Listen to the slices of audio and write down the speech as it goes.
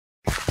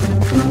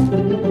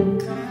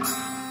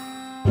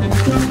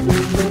Hey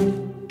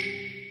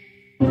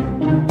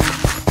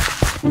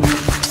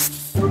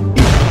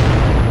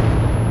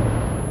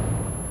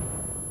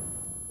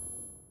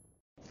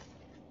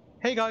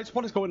guys,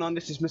 what is going on?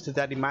 This is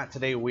MrDeadlyMatt.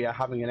 Today we are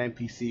having an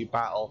NPC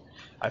battle.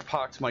 I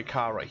parked my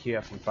car right here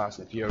from Fast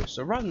and Furious.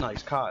 So run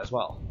nice car as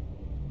well.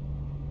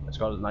 It's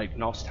got like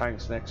NOS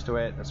tanks next to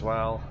it as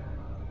well.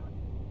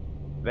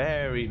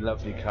 Very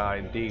lovely car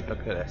indeed.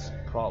 Look at this,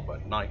 proper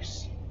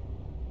nice.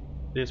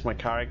 There's my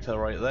character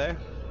right there.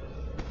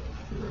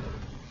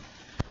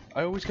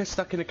 I always get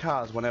stuck in the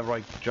cars whenever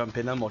I jump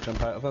in them or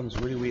jump out of them. It's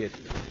really weird.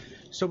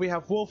 So we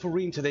have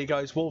Wolverine today,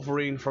 guys.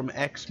 Wolverine from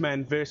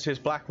X-Men versus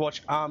Blackwatch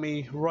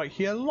Army right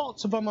here.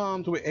 Lots of them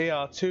armed with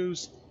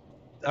AR-2s.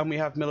 And we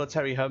have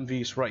military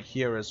Humvees right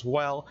here as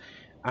well.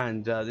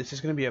 And this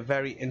is going to be a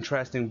very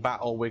interesting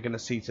battle we're going to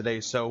see today.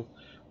 So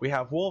we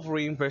have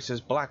Wolverine versus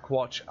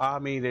Blackwatch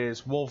Army.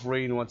 There's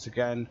Wolverine once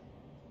again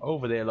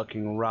over there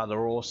looking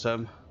rather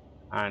awesome.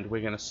 And we're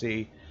going to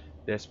see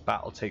this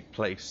battle take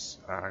place.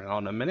 Hang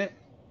on a minute.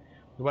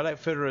 Without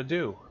further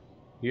ado,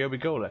 here we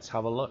go. Let's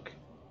have a look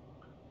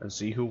and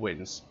see who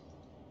wins.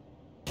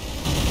 Oh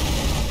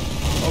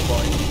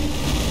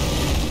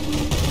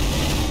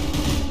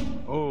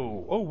boy.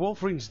 Oh,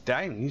 Wolverine's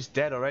down. He's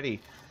dead already.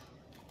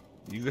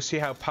 You can see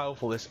how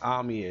powerful this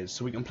army is.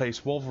 So we can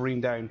place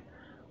Wolverine down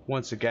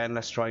once again.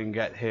 Let's try and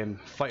get him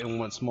fighting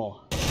once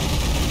more.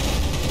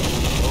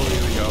 Oh,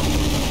 here we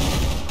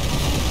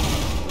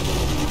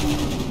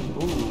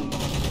go. Ooh.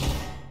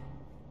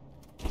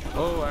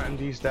 Oh, and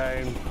he's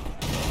down.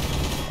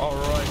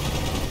 Alright.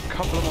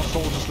 Couple of more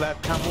soldiers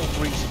left. Can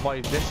Wolverine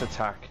survive this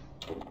attack?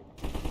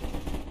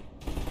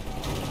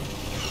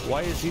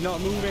 Why is he not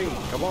moving?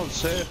 Come on,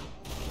 sir.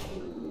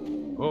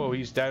 Oh,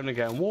 he's down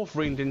again.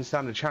 Wolverine didn't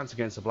stand a chance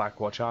against the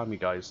Blackwatch Army,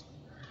 guys.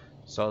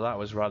 So that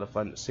was rather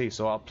fun to see.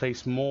 So I'll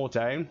place more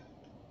down.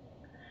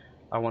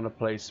 I want to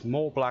place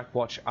more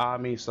Blackwatch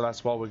Army, so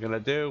that's what we're going to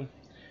do.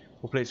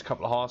 We'll place a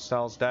couple of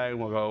hostiles down.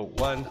 We'll go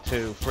 1,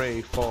 2,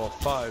 3, 4,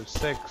 5,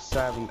 6,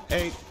 7,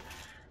 8.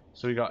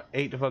 So we got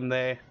 8 of them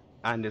there.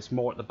 And there's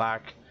more at the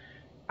back,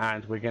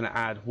 and we're going to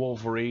add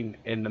Wolverine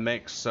in the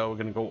mix. So we're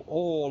going to go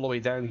all the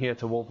way down here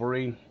to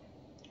Wolverine,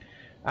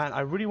 and I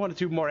really want to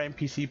do more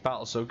NPC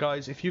battles. So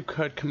guys, if you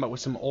could come up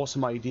with some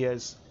awesome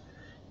ideas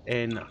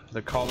in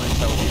the comments,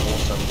 that would be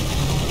awesome.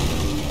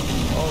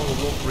 Oh,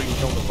 Wolverine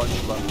killed a bunch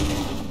of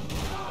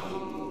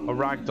them. A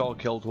ragdoll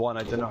killed one.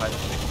 I don't know how to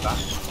fix that.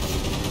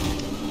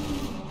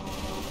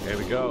 Here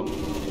we go.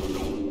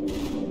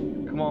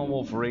 Come on,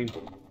 Wolverine.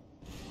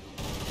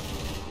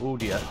 Oh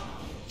dear.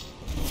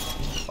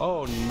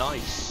 Oh,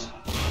 nice.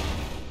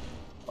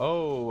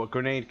 Oh, a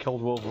grenade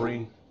killed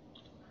Wolverine,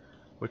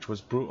 which was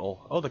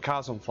brutal. Oh, the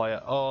car's on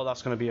fire. Oh,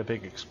 that's going to be a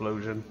big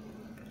explosion.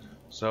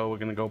 So we're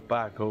going to go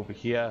back over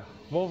here.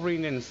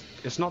 Wolverine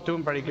is not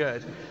doing very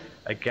good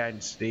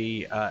against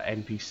the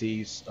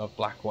NPCs of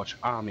Blackwatch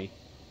Army.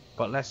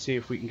 But let's see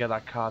if we can get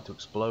that car to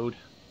explode.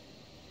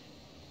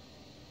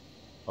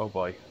 Oh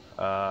boy.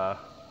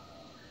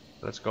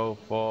 Let's go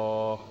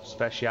for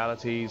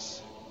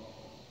specialities.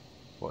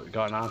 What, we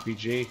got an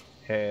RPG?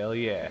 Hell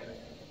yeah.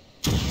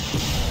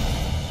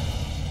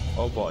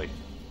 Oh boy.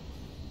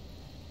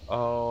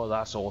 Oh,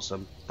 that's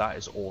awesome. That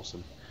is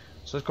awesome.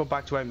 So let's go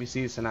back to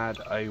NPCs and add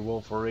a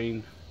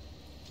Wolverine.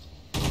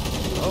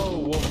 Oh,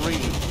 Wolverine,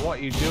 what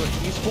are you doing?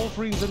 These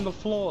Wolverines on the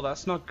floor.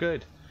 That's not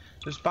good.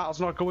 This battle's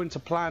not going to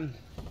plan.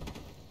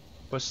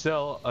 But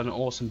still, an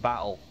awesome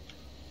battle.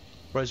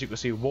 Whereas you can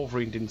see,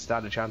 Wolverine didn't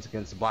stand a chance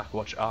against the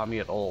Blackwatch Army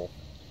at all.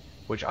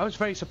 Which I was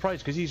very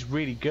surprised, because he's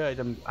really good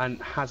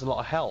and has a lot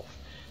of health.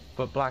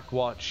 But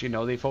Blackwatch, you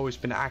know, they've always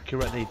been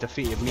accurate. They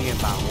defeated me in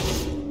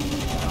battles.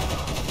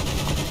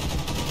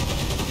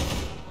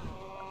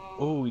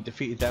 Oh, he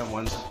defeated them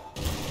once.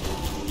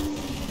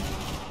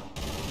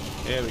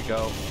 Here we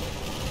go.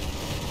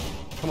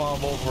 Come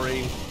on,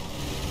 Wolverine.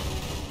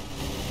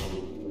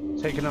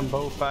 Taking them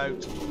both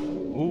out.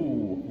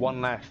 Ooh,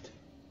 one left.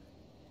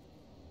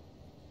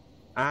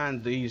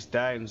 And he's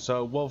down.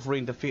 So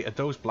Wolverine defeated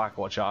those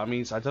Blackwatch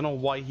armies. I don't know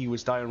why he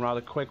was dying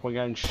rather quick when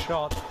getting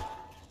shot.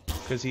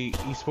 Because he's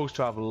supposed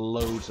to have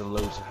loads and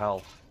loads of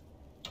health.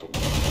 Oh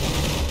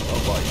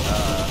boy.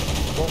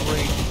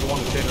 Wolverine, you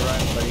want to turn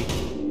around, buddy?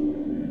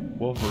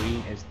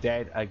 Wolverine is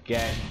dead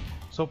again.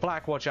 So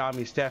Blackwatch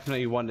Army's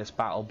definitely won this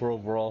battle, but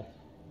overall,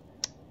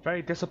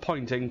 very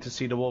disappointing to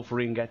see the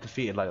Wolverine get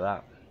defeated like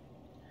that.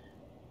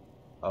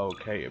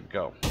 Okay, here we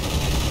go.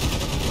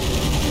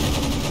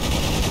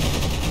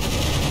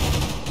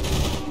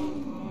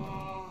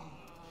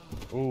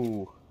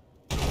 Ooh.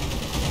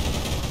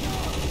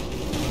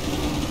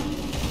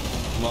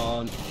 Come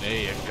on,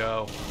 there you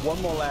go.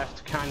 One more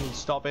left. Can you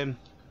stop him?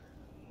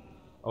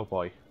 Oh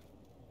boy.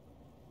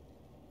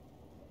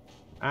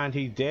 And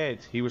he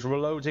did. He was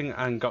reloading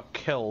and got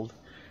killed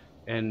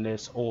in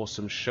this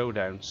awesome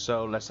showdown.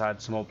 So let's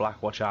add some more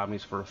Blackwatch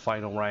armies for a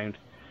final round.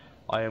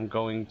 I am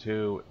going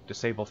to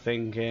disable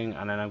thinking,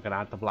 and then I'm going to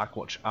add the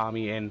Blackwatch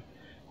army in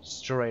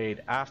straight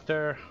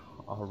after.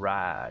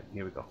 Alright,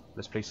 here we go.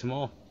 Let's play some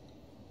more.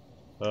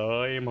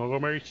 I'm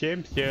Homer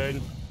Simpson.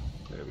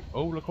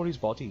 Oh, look all these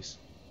bodies.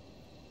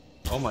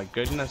 Oh my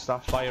goodness,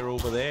 that fire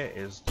over there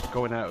is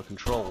going out of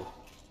control.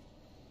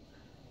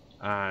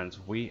 And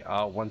we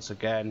are once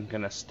again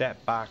going to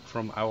step back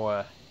from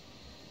our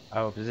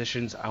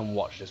positions and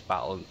watch this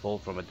battle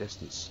unfold from a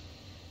distance.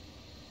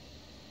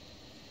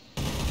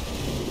 Come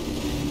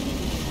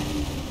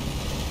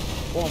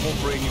on,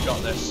 Wolverine, you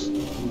got this.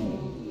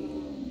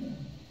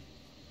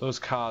 Those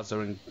cars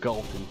are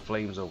engulfed in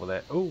flames over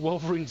there. Oh,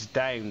 Wolverine's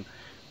down.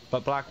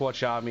 But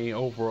Blackwatch Army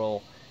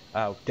overall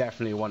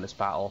definitely won this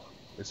battle.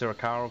 Is there a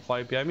car on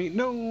fire behind me?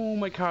 No,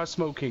 my car's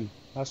smoking.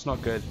 That's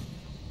not good.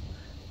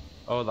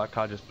 Oh, that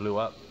car just blew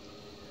up.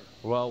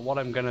 Well, what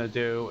I'm gonna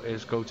do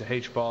is go to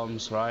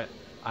H-bombs, right?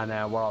 And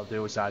then what I'll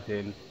do is add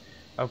in...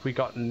 Have we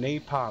got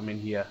napalm in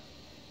here?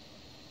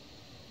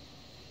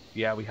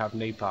 Yeah, we have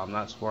napalm.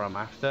 That's where I'm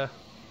after.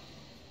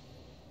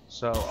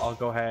 So I'll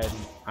go ahead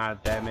and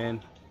add them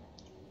in.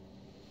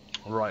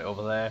 Right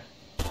over there.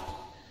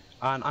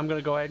 And I'm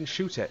gonna go ahead and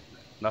shoot it.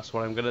 That's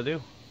what I'm gonna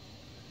do.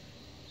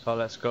 So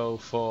let's go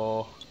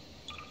for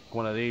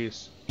one of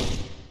these.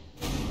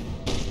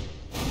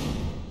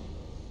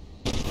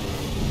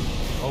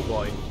 Oh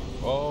boy.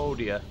 Oh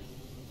dear.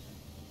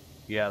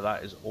 Yeah,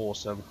 that is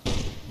awesome.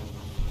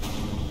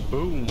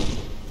 Boom.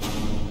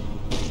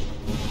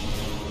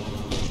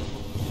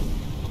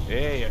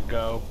 There you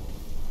go.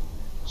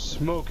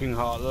 Smoking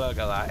hot. Look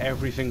at that.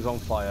 Everything's on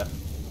fire.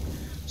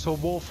 So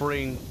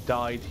Wolverine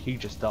died. He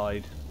just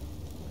died.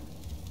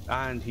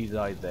 And he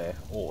died there.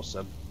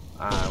 Awesome.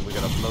 And we're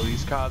going to blow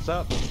these cars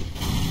up.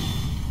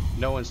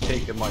 No one's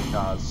taken my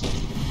cars.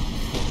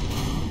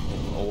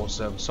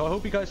 Awesome. So I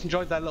hope you guys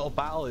enjoyed that little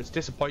battle. It's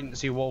disappointing to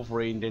see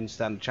Wolverine didn't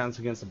stand a chance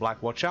against the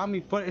Blackwatch Army,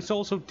 but it's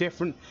also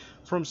different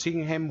from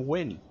seeing him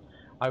win.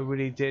 I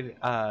really did,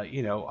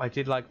 you know, I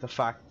did like the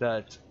fact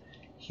that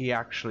he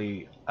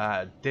actually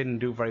didn't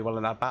do very well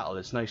in that battle.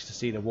 It's nice to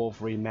see that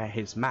Wolverine met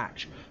his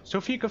match. So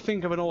if you could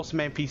think of an awesome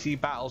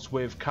NPC battles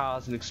with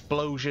cars and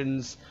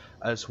explosions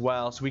as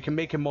well, so we can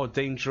make it more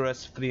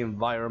dangerous for the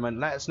environment,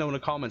 let us know in the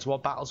comments.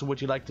 What battles would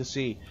you like to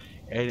see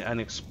in an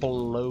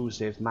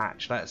explosive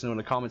match? Let us know in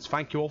the comments.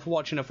 Thank you all for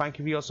watching and thank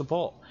you for your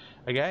support.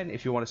 Again,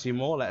 if you want to see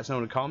more, let us know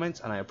in the comments,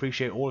 and I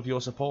appreciate all of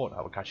your support.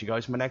 I will catch you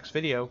guys in my next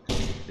video.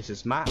 This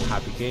is Matt.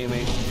 Happy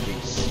gaming.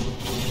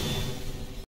 Peace.